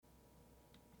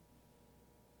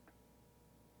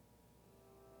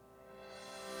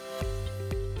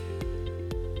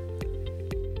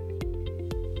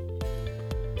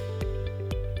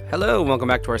Hello, and welcome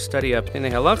back to our study of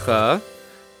Peninei Halacha,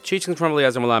 teaching from Rav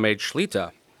Eliezer Melamed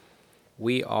Shlit.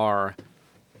 We are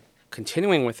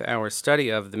continuing with our study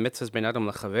of the Mitzvot Bein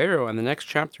Adam Lechaveiro, and the next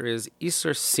chapter is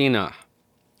Isur Sina.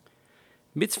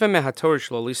 Mitzvah mehatorah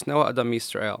shelo lisnoa Adam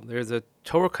Yisrael. There's a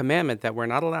Torah commandment that we're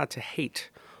not allowed to hate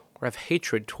or have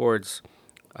hatred towards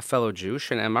a fellow Jew.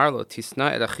 Shene'amar lo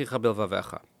tisna et achicha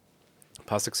bilvavecha.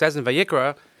 Pasuk says in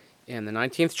Vayikra, in the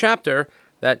 19th chapter,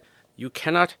 that you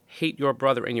cannot hate your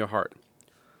brother in your heart.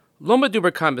 Lo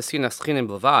medubar kan b'sinas chinim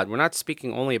bilvad. We're not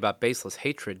speaking only about baseless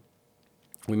hatred.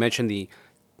 We mentioned the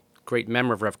great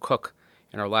memory of Rav Kook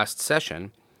in our last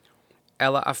session.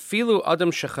 Ela afilu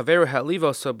adam shechaveru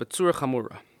ha'livo so b'tzura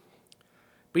chamura.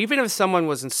 But even if someone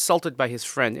was insulted by his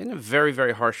friend in a very,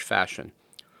 very harsh fashion,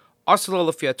 aslo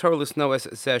l'fi haTorah lisno es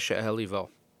zeh she'ha'livo.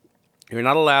 You're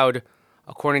not allowed,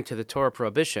 according to the Torah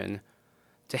prohibition,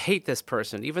 to hate this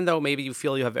person, even though maybe you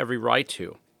feel you have every right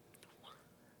to.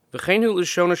 V'cheinu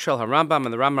l'shona shel harambam,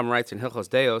 and the Rambam writes in Hilchos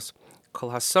Deos,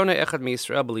 kol hasona echad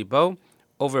miYisrael b'libo,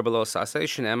 over below saseh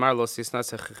shene'amar lo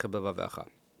sisnas echicha b'vavecha.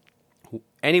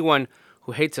 Anyone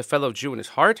who hates a fellow Jew in his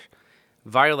heart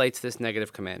violates this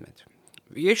negative commandment.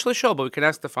 V'yesh l'shol, but we can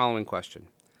ask the following question: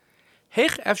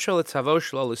 Heich efshel etzavo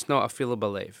shelo lisno afilu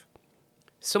b'lev.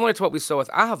 Similar to what we saw with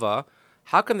Ahava,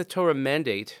 how can the Torah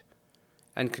mandate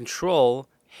and control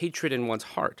hatred in one's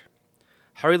heart?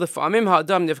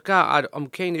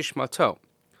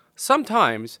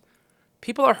 Sometimes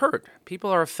people are hurt, people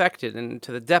are affected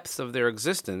into the depths of their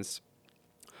existence.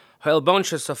 The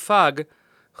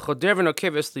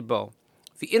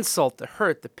insult, the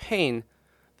hurt, the pain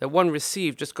that one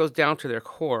received just goes down to their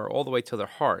core, all the way to their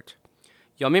heart.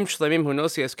 And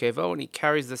he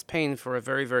carries this pain for a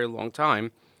very, very long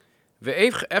time.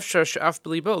 It's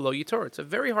a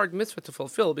very hard mitzvah to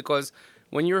fulfill, because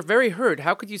when you're very hurt,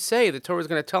 how could you say the Torah is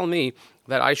going to tell me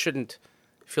that I shouldn't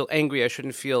feel angry, I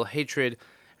shouldn't feel hatred,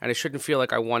 and I shouldn't feel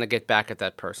like I want to get back at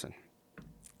that person?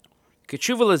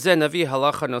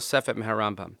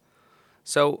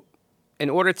 So, in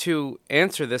order to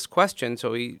answer this question,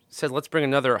 so he said, let's bring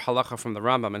another halacha from the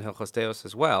Rambam in Hilchos Deos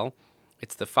as well.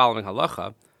 It's the following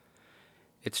halacha.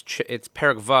 It's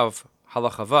Perek Vav,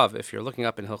 Halacha Vav, if you're looking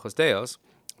up in Hilchos Deos.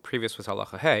 Previous was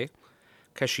Halacha Hey.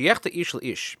 Kashiyechta ish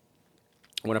ish.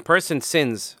 When a person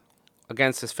sins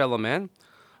against his fellow man,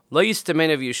 lo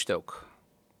yistamenav yishtok.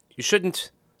 You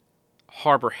shouldn't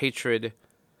harbor hatred. You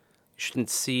shouldn't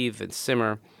seethe and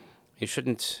simmer. You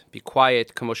shouldn't be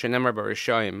quiet. Kamoshe nemar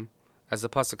barishayim, as the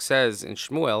pasuk says in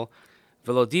Shmuel,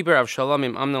 v'lo diber Avshalom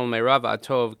im Amnon meirav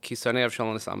atov kisanei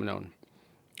Avshalom es Amnon.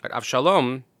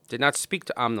 Avshalom did not speak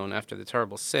to Amnon after the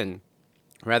terrible sin.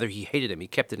 Rather, he hated him. He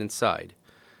kept it inside.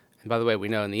 And by the way, we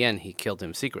know in the end he killed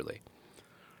him secretly.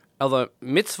 Ela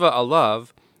mitzvah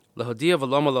alav lehodia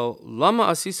v'lomalo lama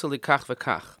asisa li kach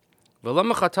v'kach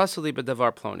v'lama chatasa li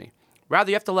b'davar ploni. Rather,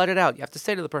 you have to let it out. You have to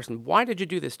say to the person, why did you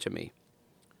do this to me?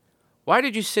 Why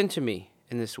did you sin to me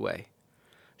in this way?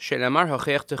 She'namar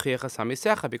hocheach techiachas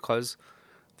hamisecha, because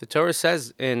the Torah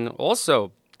says in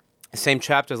also the same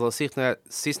chapter, that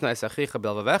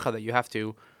you have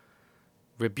to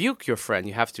rebuke your friend.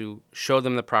 You have to show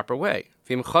them the proper way.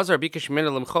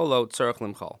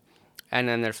 And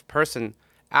then if a person,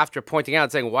 after pointing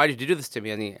out, saying, why did you do this to me?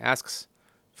 And he asks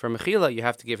for mechila, you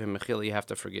have to give him mechila, you have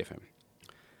to forgive him.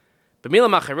 B'mila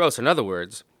macheros, in other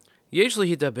words, yesh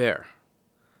hidaber. A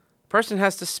person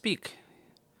has to speak.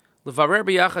 Levarer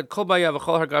b'yachad kol baya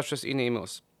v'chol hargashas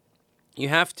ineimus. You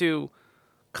have to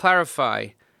clarify,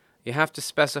 you have to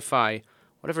specify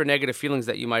whatever negative feelings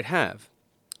that you might have.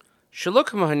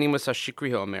 Because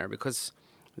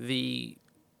the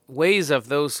ways of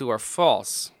those who are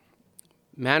false,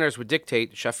 manners would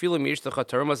dictate, if you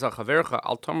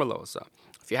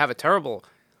have a terrible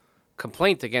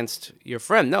complaint against your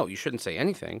friend, no, you shouldn't say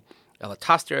anything.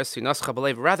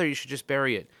 Rather, you should just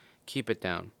bury it, keep it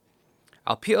down.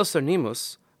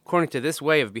 According to this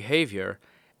way of behavior,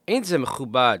 you're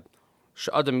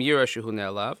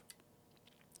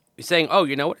saying, oh,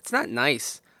 you know what, it's not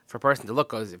nice for a person to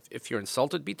look as if you're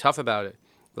insulted, be tough about it.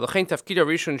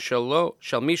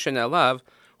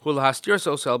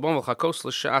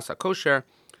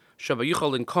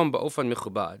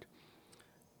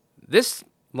 This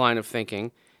line of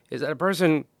thinking is that a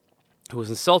person who is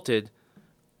insulted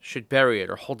should bury it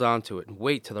or hold on to it and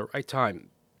wait till the right time.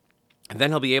 And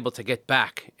then he'll be able to get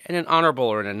back in an honorable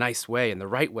or in a nice way, in the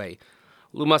right way.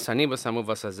 The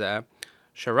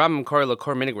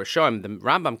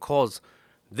Rambam calls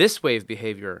this way of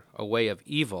behavior a way of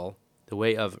evil, the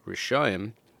way of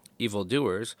Rishoim,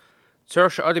 evildoers.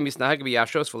 Rather,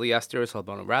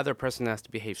 a person has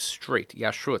to behave straight,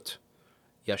 yashrut.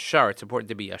 Yashar, it's important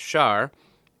to be yashar,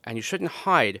 and you shouldn't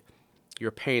hide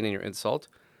your pain and your insult.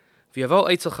 And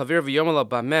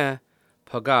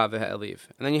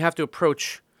then you have to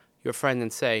approach your friend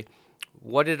and say,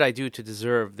 what did I do to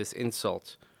deserve this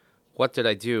insult? What did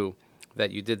I do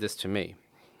that you did this to me?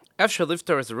 We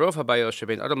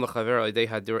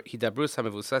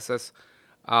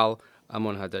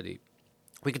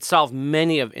could solve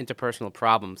many of interpersonal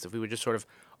problems if we would just sort of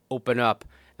open up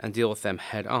and deal with them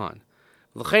head on.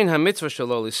 Therefore,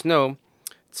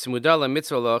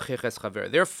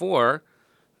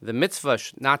 the mitzvah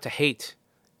not to hate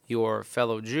your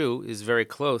fellow Jew is very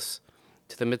close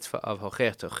to the mitzvah of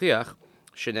hochech tochiach,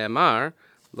 shene'emar,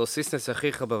 lo sisnes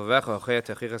achicha b'vavecha hochech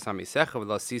tochichas hamisecha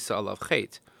v'lo sisa alav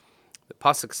chet. The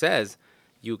pasuk says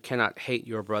you cannot hate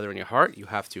your brother in your heart. You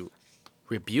have to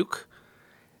rebuke,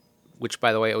 which,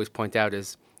 by the way, I always point out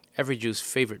is every Jew's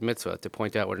favorite mitzvah, to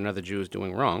point out what another Jew is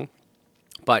doing wrong.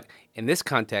 But in this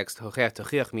context, hochech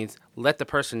tochiach means let the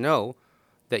person know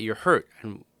that you're hurt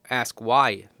and ask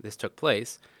why this took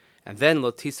place, and then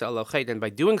lo tisa alav chet, and by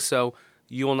doing so,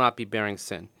 you will not be bearing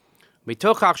sin.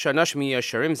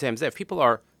 If people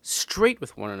are straight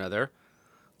with one another,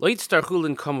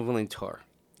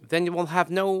 then you will have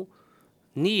no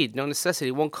need, no necessity.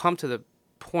 It won't come to the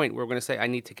point where we're going to say, I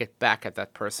need to get back at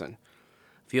that person.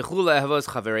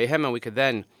 And we could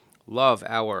then love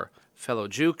our fellow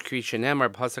Jew. You shall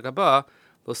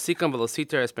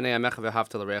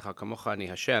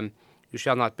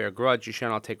not bear grudge, you shall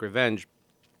not take revenge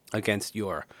against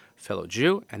your fellow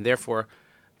Jew, and therefore,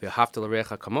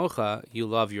 you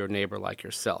love your neighbor like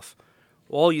yourself.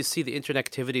 All you see the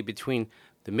interconnectivity between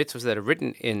the mitzvahs that are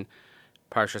written in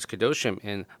Parshas Kedoshim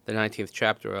in the 19th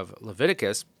chapter of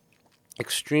Leviticus,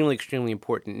 extremely, extremely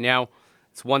important. Now,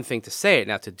 it's one thing to say it.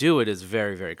 Now, to do it is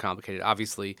very, very complicated.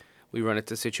 Obviously, we run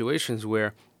into situations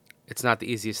where it's not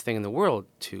the easiest thing in the world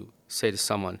to say to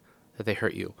someone that they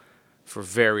hurt you for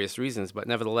various reasons. But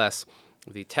nevertheless,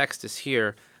 the text is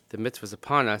here, the mitzvah is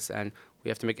upon us, and we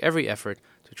have to make every effort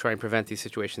to try and prevent these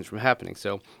situations from happening.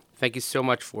 So thank you so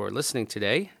much for listening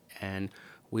today, and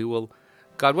we will,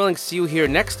 God willing, see you here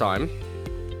next time.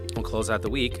 We'll close out the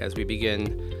week as we begin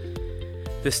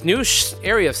this new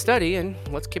area of study, and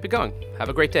let's keep it going. Have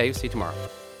a great day. See you tomorrow.